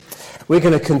We're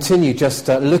going to continue just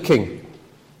looking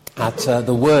at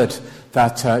the word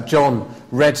that John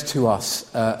read to us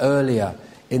earlier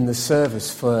in the service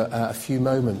for a few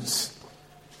moments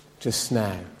just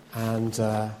now. And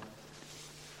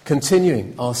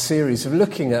continuing our series of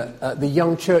looking at the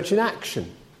young church in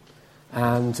action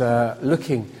and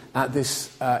looking at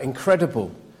this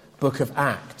incredible book of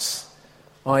Acts.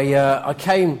 I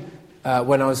came,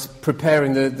 when I was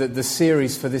preparing the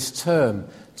series for this term,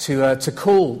 to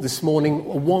call this morning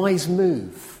a wise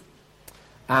move.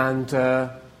 And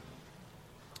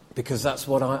because that's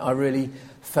what I really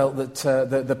felt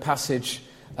that the passage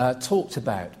talked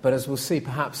about. But as we'll see,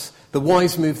 perhaps the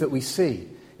wise move that we see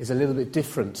is a little bit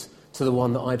different to the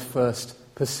one that I'd first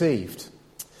perceived.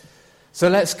 So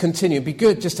let's continue. It'd be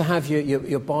good just to have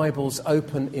your Bibles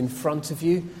open in front of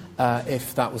you,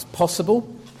 if that was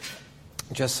possible,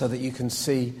 just so that you can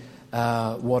see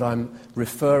what I'm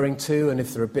referring to, and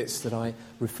if there are bits that I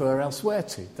refer elsewhere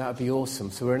to. That would be awesome.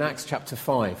 So we're in Acts chapter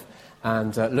 5,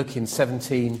 and looking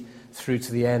 17 through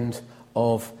to the end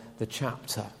of the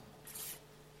chapter.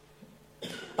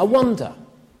 I wonder,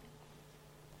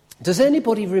 does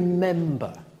anybody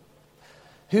remember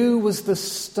who was the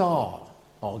star,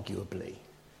 arguably,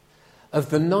 of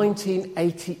the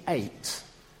 1988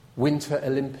 Winter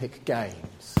Olympic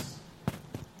Games?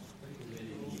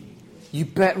 You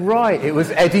bet right, it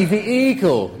was Eddie the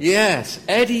Eagle. Yes,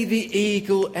 Eddie the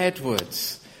Eagle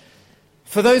Edwards.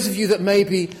 For those of you that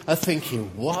maybe are thinking,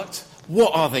 what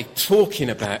are they talking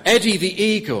about? Eddie the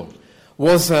Eagle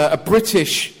was a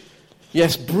British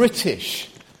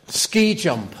ski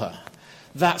jumper.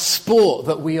 That sport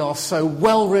that we are so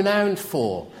well renowned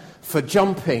for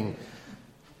jumping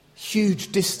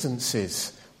huge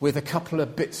distances with a couple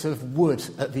of bits of wood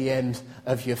at the end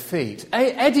of your feet.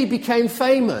 Eddie became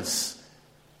famous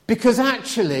because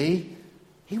actually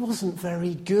he wasn't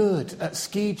very good at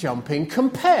ski jumping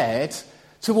compared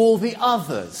to all the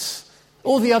others.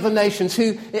 All the other nations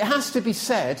who, it has to be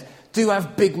said, do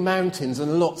have big mountains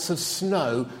and lots of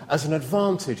snow as an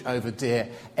advantage over dear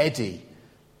Eddie.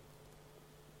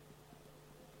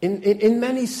 In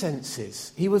many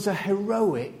senses, he was a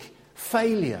heroic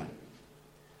failure.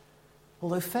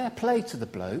 Although fair play to the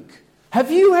bloke.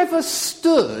 Have you ever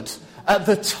stood at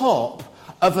the top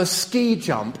of a ski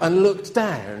jump and looked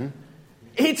down?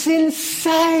 It's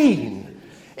insane.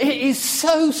 It is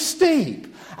so steep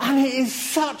and it is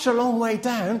such a long way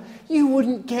down. You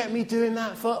wouldn't get me doing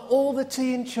that for all the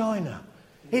tea in China.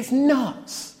 It's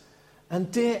nuts.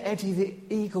 And dear Eddie the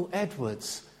Eagle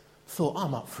Edwards thought,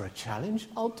 I'm up for a challenge.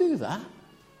 I'll do that.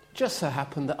 Just so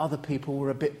happened that other people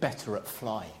were a bit better at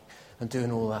flying and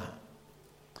doing all that.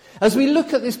 As we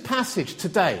look at this passage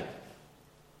today,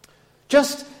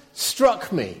 just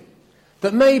struck me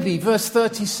that maybe verse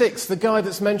 36, the guy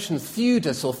that's mentioned,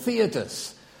 Theudas or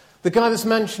Theodas, the guy that's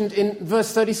mentioned in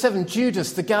verse 37,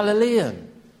 Judas the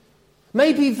Galilean,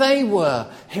 maybe they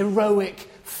were heroic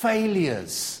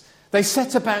failures. They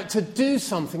set about to do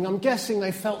something. I'm guessing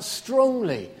they felt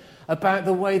strongly about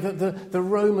the way that the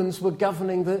Romans were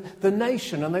governing the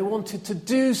nation, and they wanted to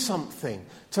do something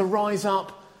to rise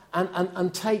up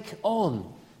and take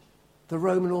on the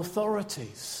Roman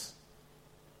authorities.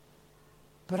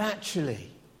 But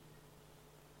actually,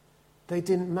 they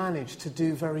didn't manage to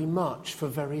do very much for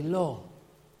very long.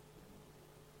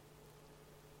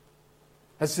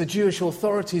 As the Jewish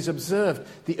authorities observed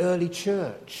the early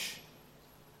church,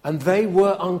 and they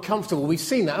were uncomfortable. We've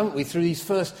seen that, haven't we, through these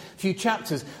first few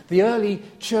chapters. The early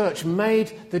church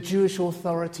made the Jewish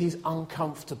authorities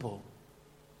uncomfortable.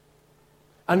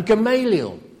 And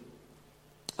Gamaliel,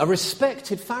 a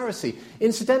respected Pharisee,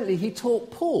 incidentally, he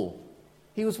taught Paul.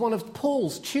 He was one of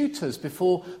Paul's tutors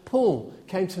before Paul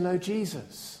came to know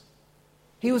Jesus.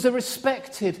 He was a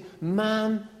respected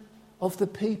man of the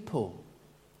people.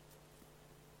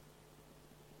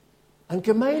 And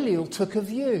Gamaliel took a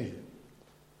view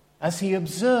as he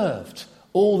observed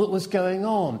all that was going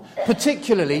on.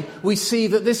 Particularly, we see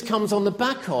that this comes on the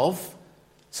back of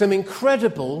some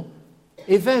incredible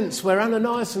events where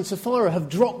Ananias and Sapphira have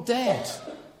dropped dead,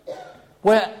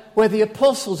 where the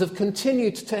apostles have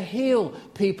continued to heal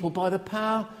people by the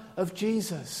power of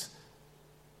Jesus.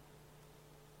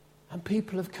 And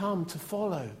people have come to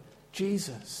follow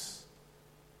Jesus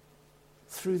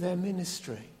through their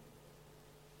ministry.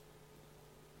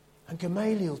 And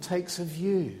Gamaliel takes a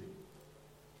view.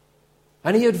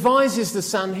 And he advises the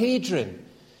Sanhedrin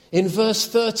in verse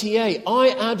 38. I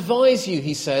advise you,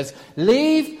 he says,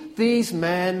 leave these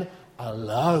men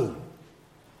alone.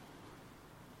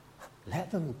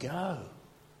 Let them go.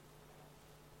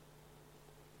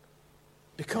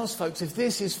 Because, folks, if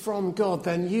this is from God,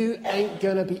 then you ain't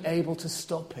going to be able to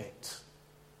stop it.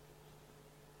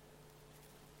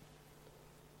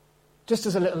 Just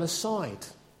as a little aside,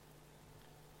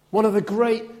 one of the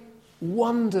great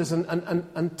wonders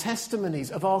and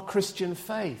testimonies of our Christian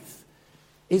faith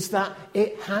is that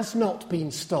it has not been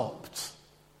stopped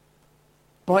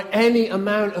by any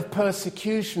amount of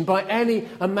persecution, by any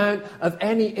amount of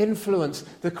any influence.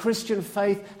 The Christian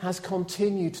faith has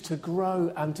continued to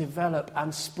grow and develop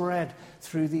and spread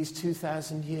through these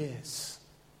 2,000 years.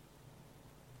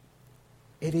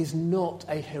 It is not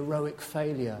a heroic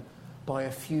failure by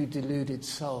a few deluded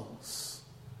souls,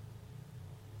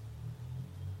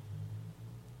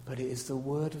 but it is the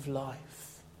word of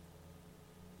life.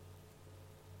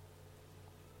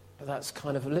 But that's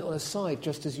kind of a little aside,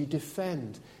 just as you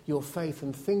defend your faith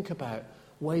and think about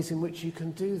ways in which you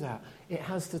can do that. It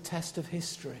has the test of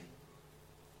history.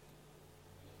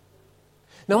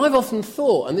 Now, I've often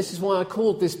thought, and this is why I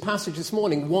called this passage this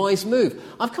morning, Wise Move.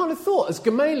 I've kind of thought, as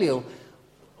Gamaliel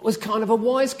was kind of a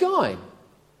wise guy.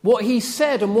 What he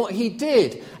said and what he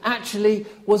did actually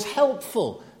was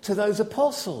helpful to those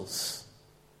apostles.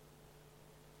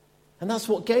 And that's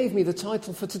what gave me the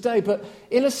title for today. But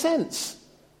in a sense,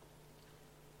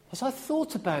 as I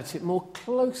thought about it more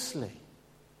closely,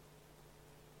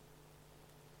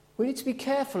 we need to be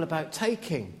careful about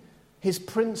taking his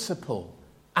principle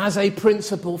as a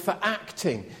principle for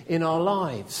acting in our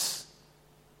lives.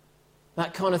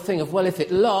 That kind of thing of, well, if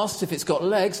it lasts, if it's got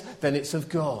legs, then it's of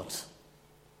God.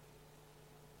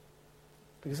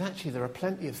 Because actually there are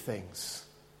plenty of things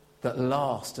that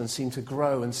last and seem to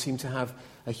grow and seem to have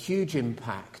a huge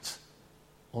impact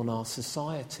on our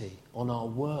society, on our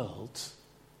world.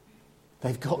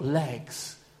 They've got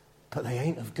legs, but they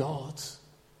ain't of God.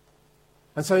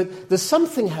 And so there's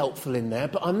something helpful in there,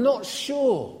 but I'm not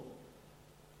sure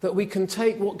that we can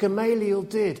take what Gamaliel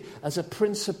did as a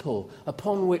principle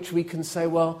upon which we can say,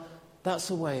 well, that's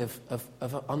a way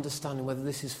of understanding whether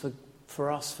this is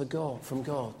for us, for God, from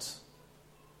God.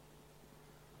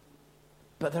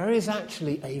 But there is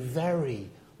actually a very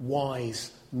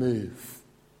wise move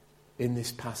in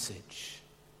this passage.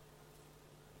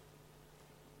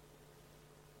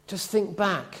 Just think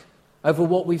back over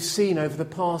what we've seen over the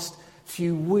past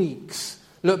few weeks.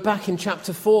 Look back in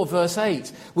chapter 4, verse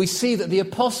 8. We see that the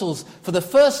apostles, for the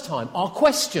first time, are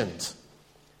questioned.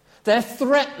 They're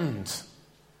threatened.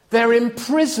 They're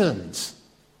imprisoned.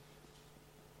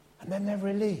 And then they're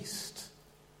released.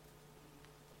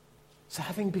 So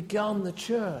having begun the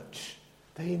church,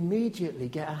 they immediately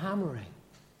get a hammering.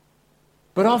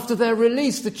 But after they're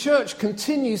released, the church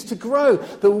continues to grow.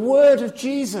 The word of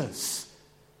Jesus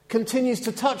continues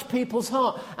to touch people's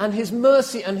heart, and his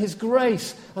mercy and his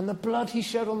grace and the blood he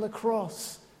shed on the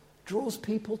cross draws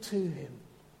people to him.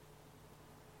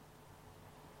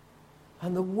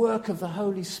 And the work of the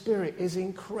Holy Spirit is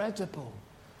incredible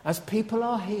as people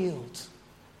are healed,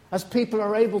 as people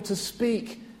are able to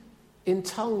speak in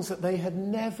tongues that they had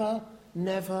never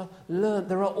learnt.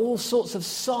 There are all sorts of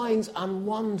signs and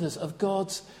wonders of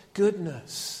God's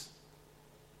goodness.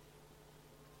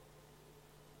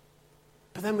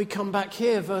 But then we come back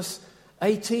here, verse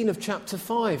 18 of chapter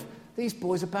 5. These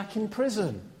boys are back in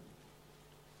prison.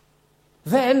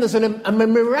 Then there's a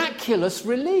miraculous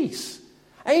release.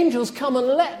 Angels come and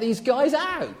let these guys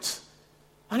out.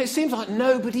 And it seems like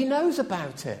nobody knows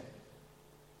about it.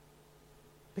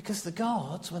 Because the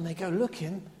guards, when they go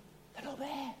looking, they're not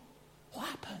there. What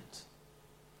happened?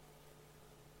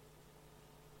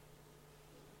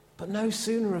 But no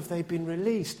sooner have they been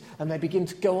released and they begin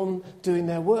to go on doing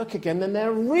their work again than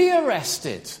they're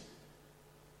rearrested.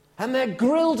 And they're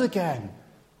grilled again.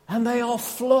 And they are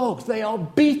flogged. They are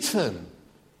beaten.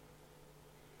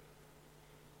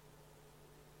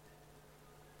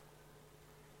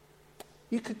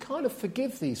 You could kind of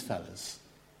forgive these fellas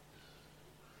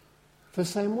for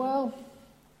saying, well,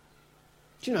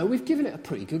 do you know, we've given it a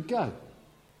pretty good go.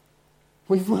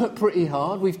 We've worked pretty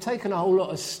hard. We've taken a whole lot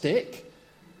of stick.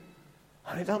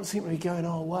 And it doesn't seem to be going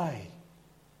our way.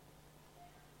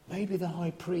 Maybe the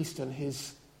high priest and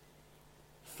his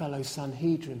fellow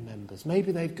Sanhedrin members,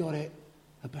 maybe they've got it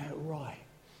about right.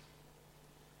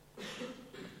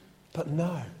 But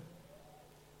no.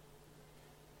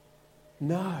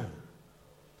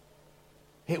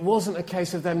 It wasn't a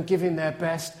case of them giving their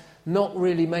best, not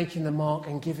really making the mark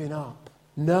and giving up.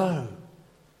 No.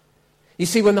 You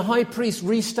see, when the high priest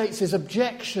restates his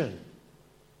objection,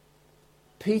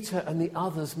 Peter and the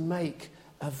others make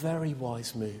a very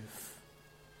wise move.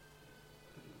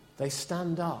 They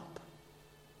stand up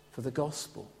for the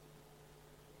gospel.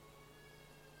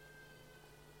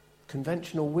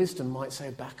 Conventional wisdom might say,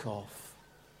 back off.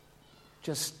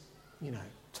 Just,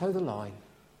 toe the line.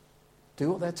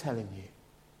 Do what they're telling you.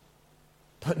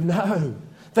 But no,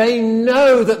 they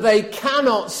know that they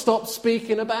cannot stop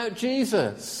speaking about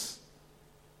Jesus.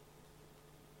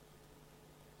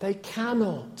 They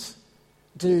cannot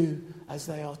do as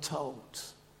they are told.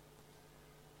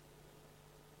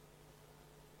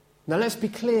 Now let's be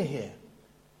clear here.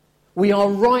 We are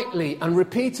rightly and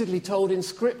repeatedly told in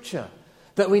Scripture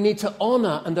that we need to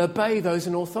honour and obey those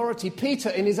in authority. Peter,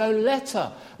 in his own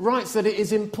letter, writes that it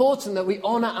is important that we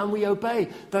honour and we obey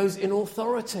those in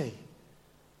authority.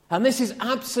 And this is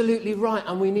absolutely right,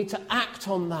 and we need to act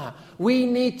on that. We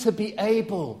need to be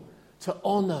able to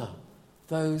honour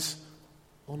those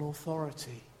on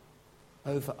authority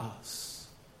over us.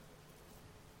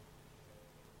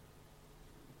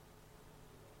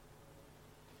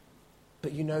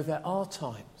 But you know, there are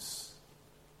times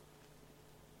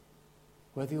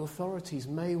where the authorities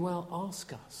may well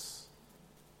ask us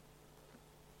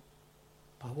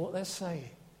by what they're saying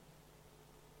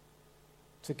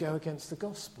to go against the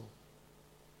gospel.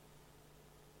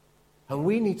 And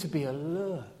we need to be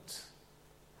alert,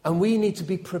 and we need to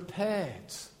be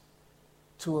prepared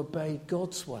to obey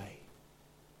God's way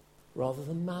rather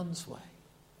than man's way.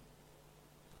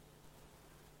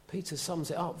 Peter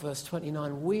sums it up, verse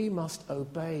 29, we must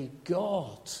obey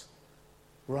God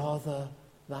rather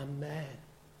than men.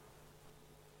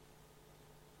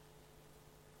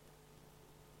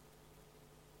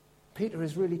 Peter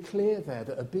is really clear there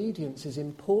that obedience is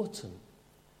important.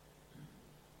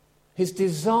 His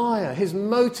desire, his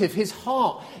motive, his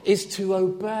heart is to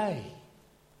obey.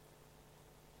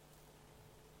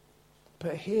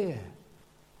 But here,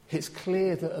 it's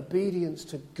clear that obedience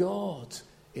to God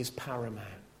is paramount.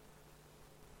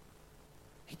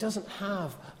 He doesn't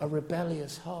have a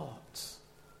rebellious heart,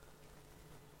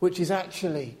 which is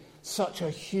actually such a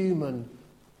human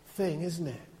thing, isn't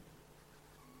it?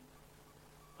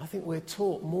 I think we're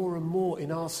taught more and more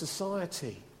in our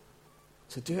society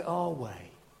to do it our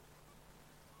way,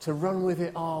 to run with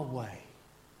it our way.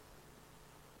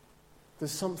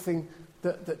 There's something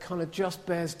that kind of just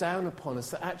bears down upon us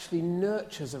that actually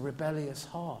nurtures a rebellious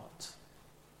heart.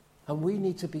 And we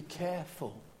need to be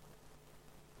careful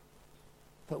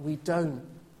that we don't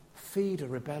feed a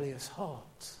rebellious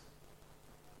heart.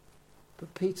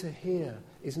 But Peter here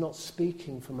is not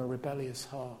speaking from a rebellious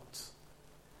heart,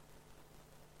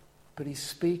 but he's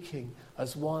speaking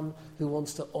as one who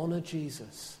wants to honour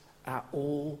Jesus at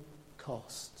all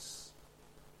costs.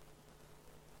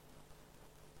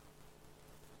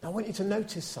 Now, I want you to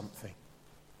notice something.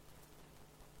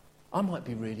 I might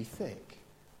be really thick,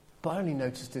 but I only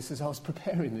noticed this as I was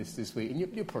preparing this week. And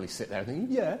you'll probably sit there thinking,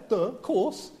 yeah, duh, of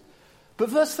course. But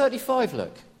verse 35,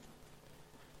 look.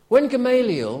 When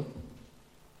Gamaliel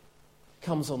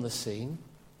comes on the scene,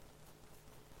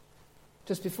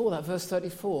 just before that, verse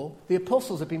 34, the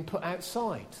apostles have been put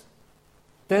outside.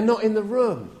 They're not in the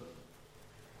room.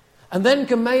 And then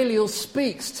Gamaliel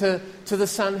speaks to the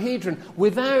Sanhedrin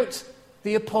without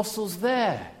the apostles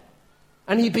there.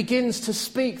 And he begins to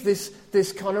speak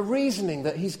this kind of reasoning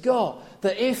that he's got,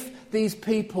 that if these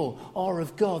people are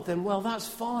of God, then, well, that's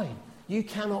fine. You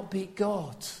cannot beat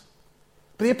God.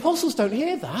 But the apostles don't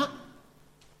hear that.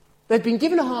 They've been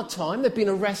given a hard time, they've been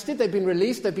arrested, they've been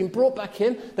released, they've been brought back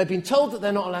in, they've been told that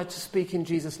they're not allowed to speak in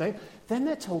Jesus' name. Then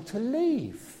they're told to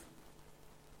leave.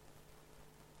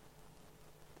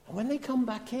 And when they come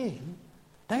back in,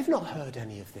 they've not heard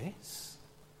any of this.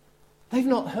 They've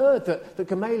not heard that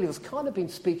Gamaliel's kind of been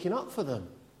speaking up for them.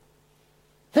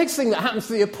 Next thing that happens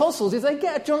to the apostles is they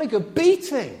get a jolly good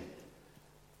beating.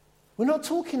 We're not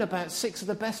talking about 6 of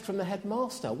the best from the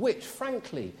headmaster, which,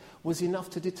 frankly, was enough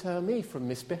to deter me from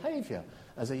misbehaviour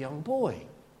as a young boy.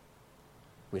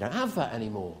 We don't have that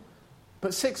anymore.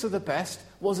 But 6 of the best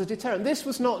was a deterrent. This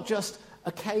was not just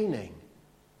a caning.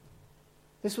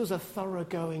 This was a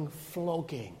thoroughgoing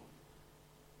flogging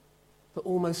that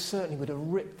almost certainly would have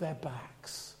ripped their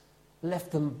backs,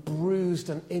 left them bruised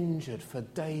and injured for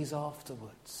days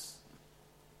afterwards.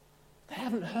 They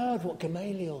haven't heard what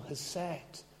Gamaliel has said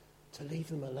to leave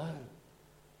them alone.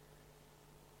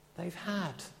 They've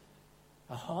had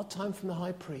a hard time from the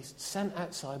high priest, sent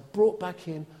outside, brought back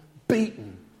in,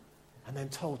 beaten, and then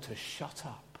told to shut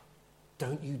up.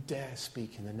 Don't you dare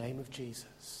speak in the name of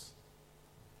Jesus.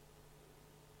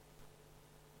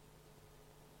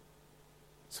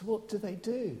 So what do they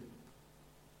do?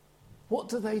 What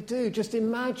do they do? Just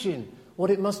imagine what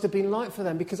it must have been like for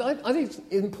them, because I think it's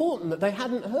important that they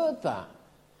hadn't heard that.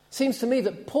 Seems to me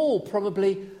that Paul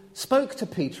probably spoke to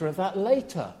Peter of that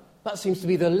later. That seems to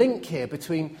be the link here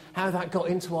between how that got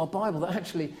into our Bible, that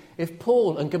actually if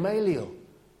Paul and Gamaliel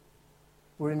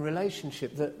were in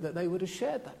relationship, that they would have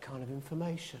shared that kind of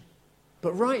information.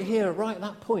 But right here, right at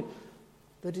that point,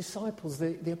 the disciples,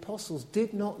 the apostles,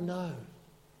 did not know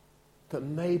that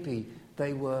maybe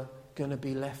they were going to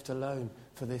be left alone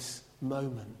for this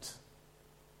moment.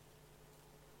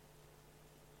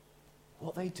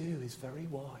 What they do is very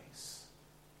wise,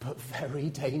 but very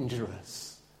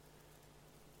dangerous.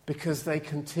 Because they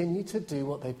continue to do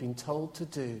what they've been told to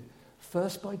do,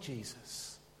 first by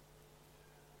Jesus,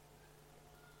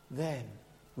 then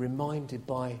reminded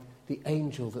by the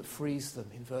angel that frees them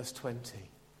in verse 20.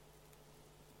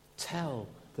 Tell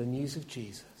the news of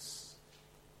Jesus.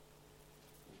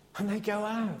 And they go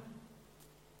out.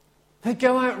 They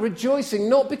go out rejoicing,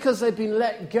 not because they've been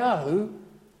let go,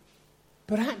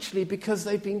 but actually because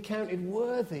they've been counted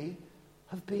worthy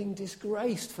of being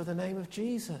disgraced for the name of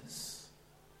Jesus.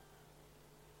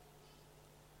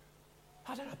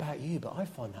 I don't know about you, but I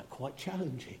find that quite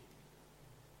challenging.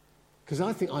 Because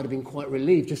I think I'd have been quite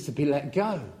relieved just to be let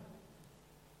go.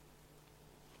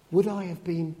 Would I have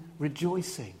been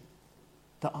rejoicing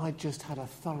that I'd just had a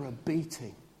thorough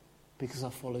beating because I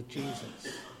followed Jesus?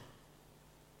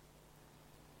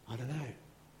 I don't know.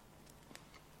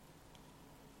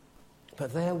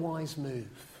 But their wise move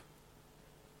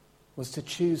was to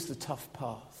choose the tough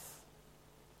path.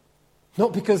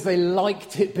 Not because they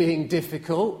liked it being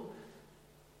difficult,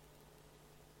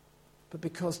 but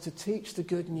because to teach the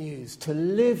good news, to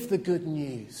live the good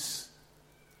news,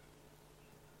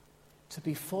 to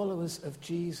be followers of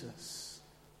Jesus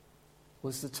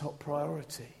was the top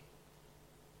priority.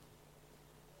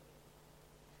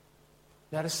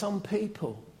 Now, to some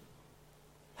people,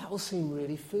 that will seem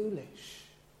really foolish.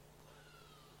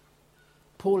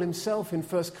 Paul himself in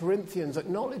 1 Corinthians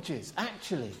acknowledges,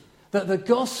 actually, that the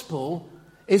gospel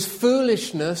is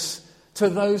foolishness to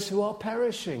those who are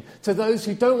perishing. To those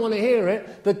who don't want to hear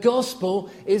it, the gospel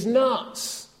is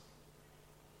nuts.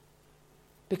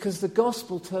 Because the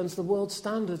gospel turns the world's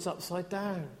standards upside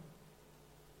down.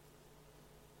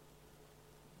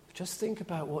 Just think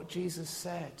about what Jesus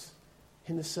said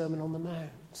in the Sermon on the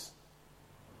Mount.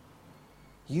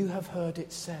 You have heard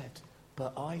it said,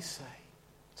 but I say,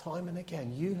 time and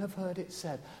again, you have heard it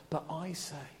said, but I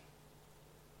say,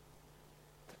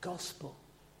 the gospel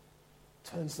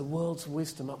turns the world's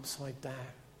wisdom upside down.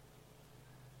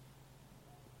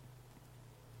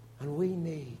 And we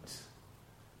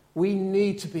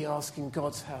need to be asking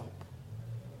God's help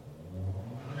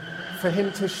for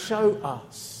him to show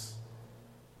us,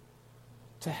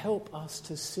 to help us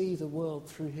to see the world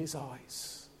through his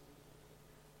eyes,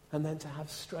 and then to have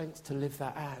strength to live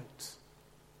that out.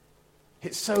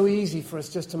 It's so easy for us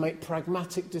just to make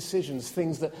pragmatic decisions,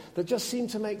 things that just seem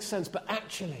to make sense, but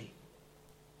actually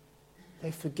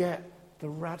they forget the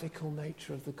radical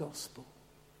nature of the gospel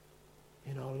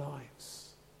in our lives.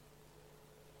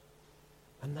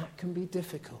 And that can be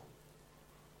difficult.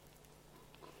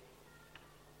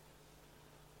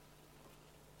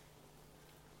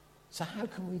 So how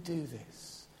can we do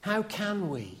this? How can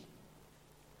we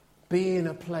be in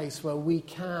a place where we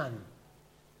can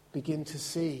begin to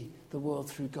see the world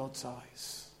through God's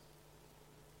eyes?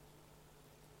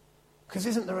 Because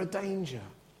isn't there a danger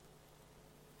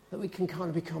that we can kind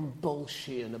of become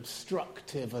bullshit and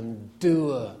obstructive and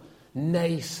doer,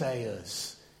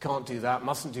 naysayers? Can't do that,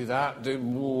 mustn't do that,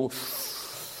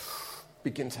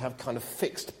 begin to have kind of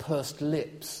fixed pursed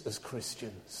lips as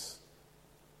Christians.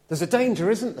 There's a danger,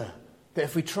 isn't there, that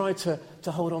if we try to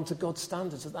hold on to God's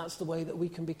standards, that's the way that we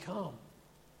can become.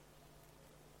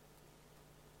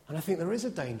 And I think there is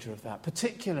a danger of that,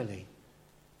 particularly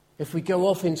if we go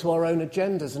off into our own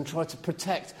agendas and try to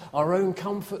protect our own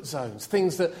comfort zones,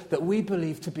 things that we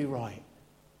believe to be right,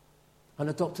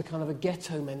 and adopt a kind of a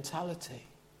ghetto mentality.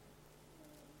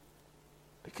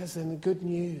 Because then the good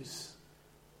news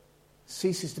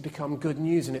ceases to become good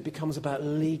news, and it becomes about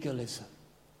legalism,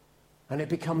 and it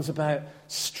becomes about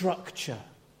structure,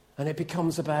 and it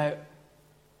becomes about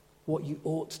what you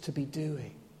ought to be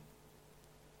doing,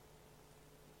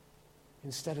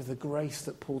 instead of the grace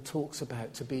that Paul talks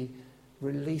about, to be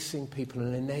releasing people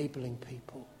and enabling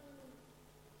people.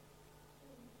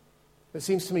 It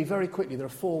seems to me very quickly there are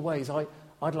 4 ways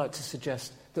I'd like to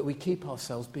suggest that we keep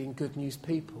ourselves being good news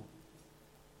people.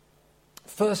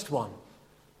 First one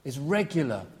is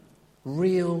regular,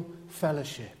 real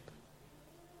fellowship.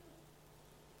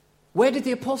 Where did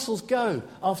the apostles go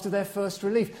after their first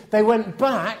relief? They went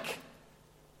back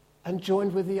and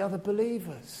joined with the other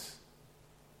believers.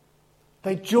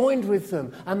 They joined with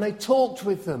them and they talked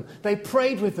with them. They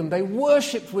prayed with them. They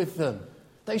worshipped with them.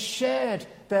 They shared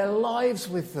their lives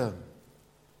with them.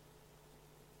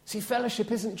 See,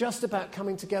 fellowship isn't just about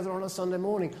coming together on a Sunday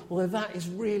morning, although that is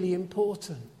really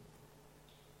important.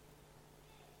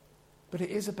 But it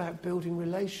is about building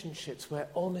relationships where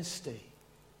honesty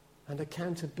and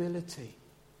accountability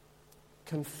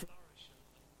can flourish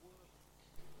and work.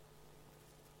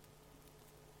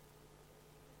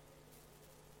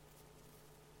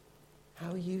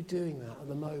 How are you doing that at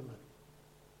the moment?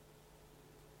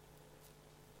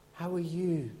 How are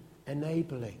you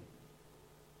enabling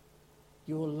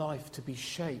your life to be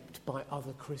shaped by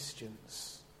other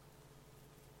Christians?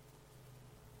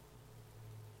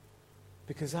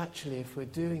 Because actually, if we're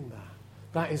doing that,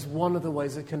 that is one of the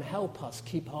ways that can help us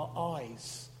keep our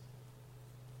eyes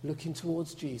looking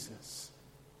towards Jesus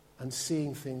and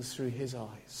seeing things through his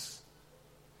eyes.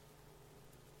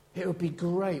 It would be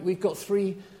great. We've got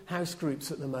 3 house groups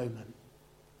at the moment.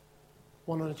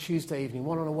 One on a Tuesday evening,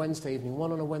 one on a Wednesday evening,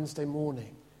 one on a Wednesday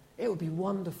morning. It would be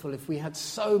wonderful if we had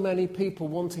so many people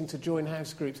wanting to join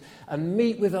house groups and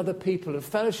meet with other people and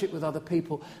fellowship with other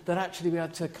people that actually we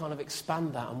had to kind of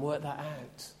expand that and work that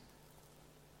out.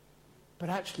 But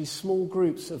actually small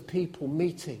groups of people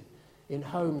meeting in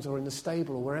homes or in the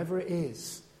stable or wherever it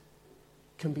is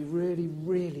can be really,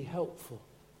 really helpful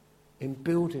in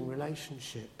building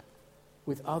relationship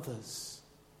with others.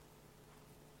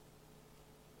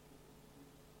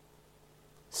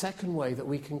 Second way that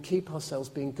we can keep ourselves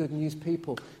being good news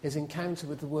people is encounter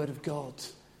with the Word of God.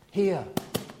 Here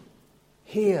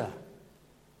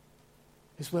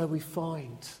is where we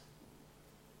find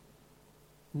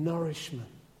nourishment,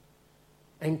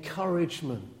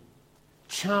 encouragement,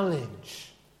 challenge.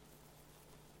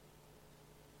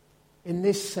 In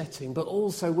this setting, but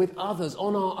also with others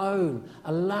on our own,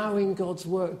 allowing God's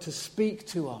word to speak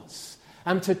to us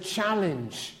and to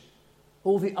challenge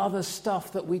all the other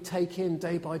stuff that we take in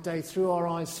day by day through our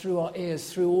eyes, through our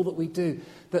ears, through all that we do,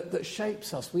 that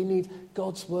shapes us. We need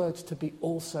God's word to be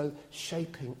also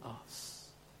shaping us.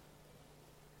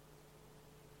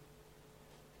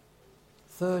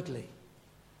 Thirdly,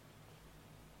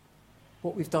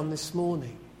 what we've done this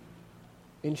morning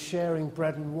in sharing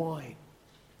bread and wine.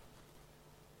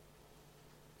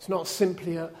 It's not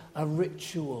simply a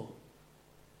ritual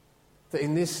that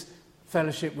in this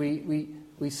fellowship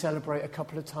we celebrate a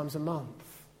couple of times a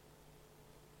month.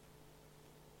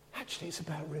 Actually, it's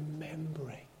about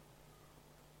remembering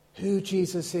who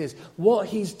Jesus is, what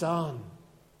he's done,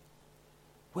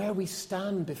 where we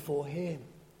stand before him,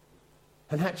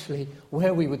 and actually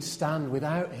where we would stand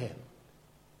without him.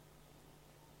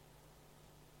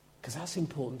 Because that's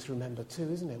important to remember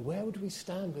too, isn't it? Where would we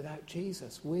stand without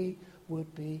Jesus? We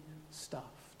would be stuffed.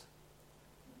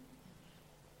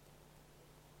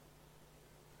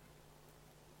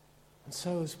 And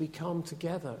so as we come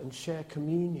together and share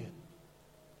communion,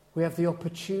 we have the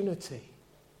opportunity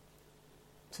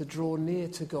to draw near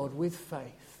to God with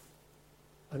faith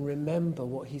and remember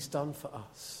what he's done for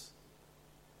us.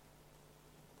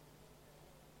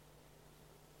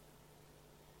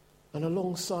 And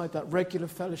alongside that regular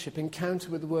fellowship, encounter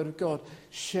with the Word of God,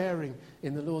 sharing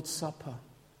in the Lord's Supper,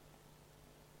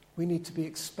 we need to be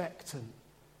expectant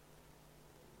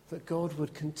that God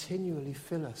would continually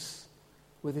fill us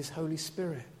with his Holy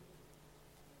Spirit.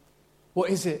 What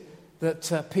is it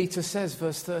that Peter says,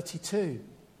 verse 32,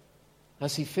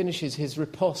 as he finishes his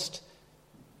riposte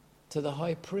to the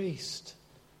high priest?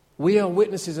 We are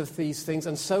witnesses of these things,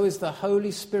 and so is the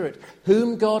Holy Spirit,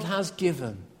 whom God has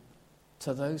given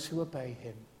to those who obey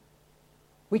him.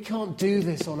 We can't do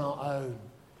this on our own.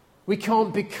 We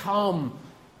can't become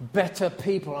better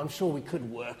people. I'm sure we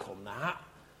could work on that.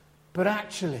 But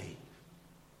actually,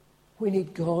 we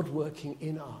need God working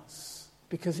in us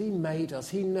because he made us.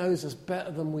 He knows us better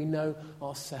than we know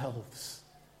ourselves.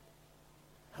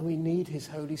 And we need his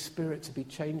Holy Spirit to be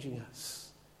changing us,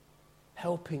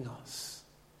 helping us,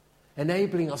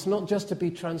 enabling us not just to be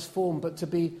transformed, but to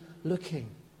be looking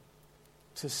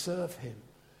to serve him.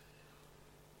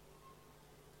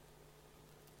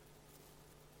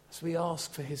 As we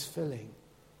ask for his filling,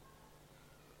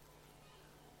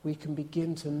 we can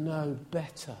begin to know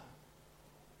better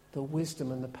the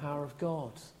wisdom and the power of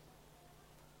God,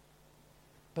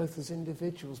 both as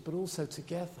individuals but also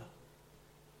together.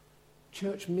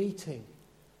 Church meeting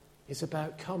is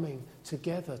about coming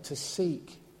together to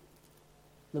seek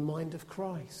the mind of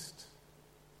Christ,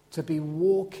 to be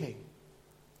walking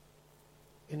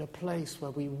in a place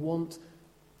where we want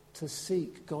to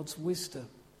seek God's wisdom.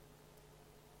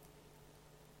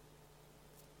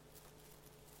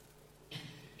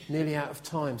 Nearly out of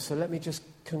time, so let me just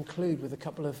conclude with a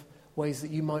couple of ways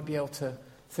that you might be able to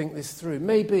think this through.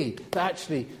 Maybe that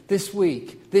actually this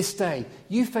week, this day,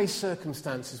 you face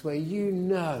circumstances where you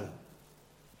know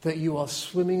that you are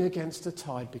swimming against the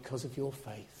tide because of your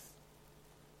faith.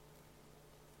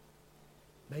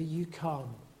 May you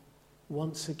come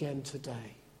once again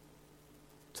today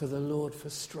to the Lord for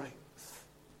strength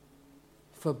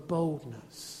for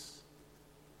boldness,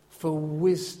 for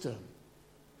wisdom,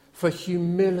 for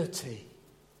humility,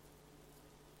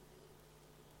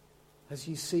 as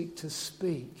you seek to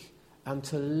speak and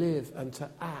to live and to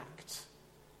act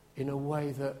in a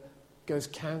way that goes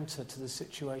counter to the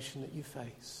situation that you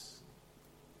face.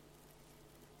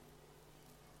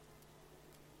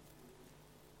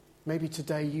 Maybe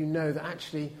today you know that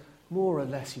actually, more or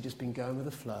less, you've just been going with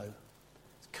the flow.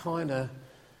 It's kind of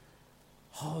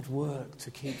hard work to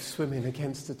keep swimming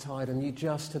against the tide, and you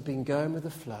just have been going with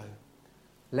the flow,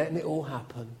 letting it all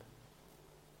happen.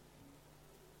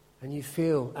 And you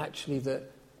feel actually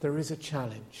that there is a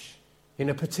challenge in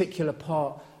a particular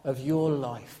part of your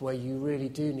life where you really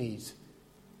do need,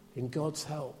 in God's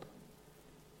help,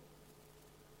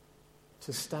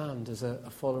 to stand as a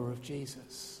follower of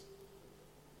Jesus.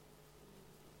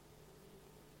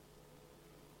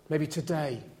 Maybe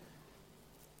today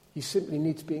you simply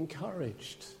need to be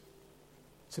encouraged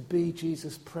to be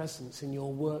Jesus' presence in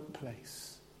your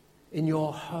workplace, in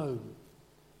your home,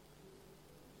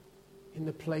 in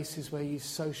the places where you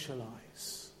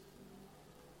socialise.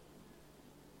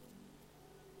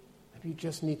 Maybe you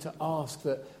just need to ask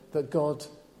that God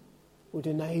would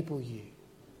enable you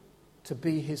to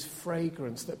be his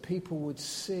fragrance, that people would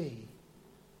see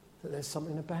that there's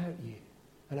something about you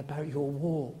and about your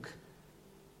walk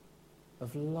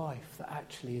of life that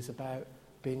actually is about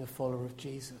being a follower of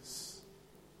Jesus.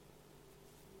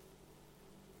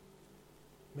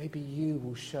 Maybe you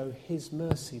will show his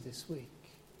mercy this week.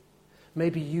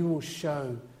 Maybe you will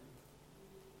show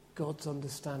God's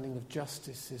understanding of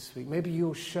justice this week. Maybe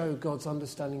you'll show God's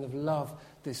understanding of love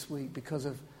this week because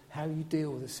of how you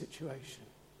deal with a situation.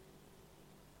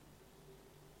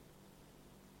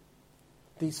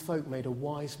 These folk made a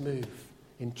wise move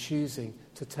in choosing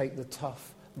to take the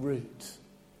tough route.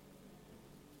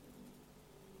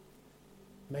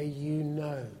 May you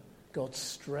know God's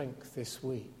strength this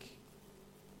week.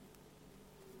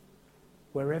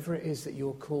 Wherever it is that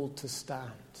you're called to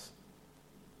stand,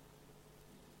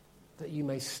 that you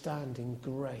may stand in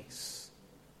grace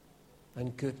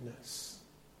and goodness,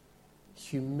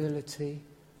 humility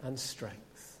and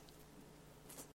strength.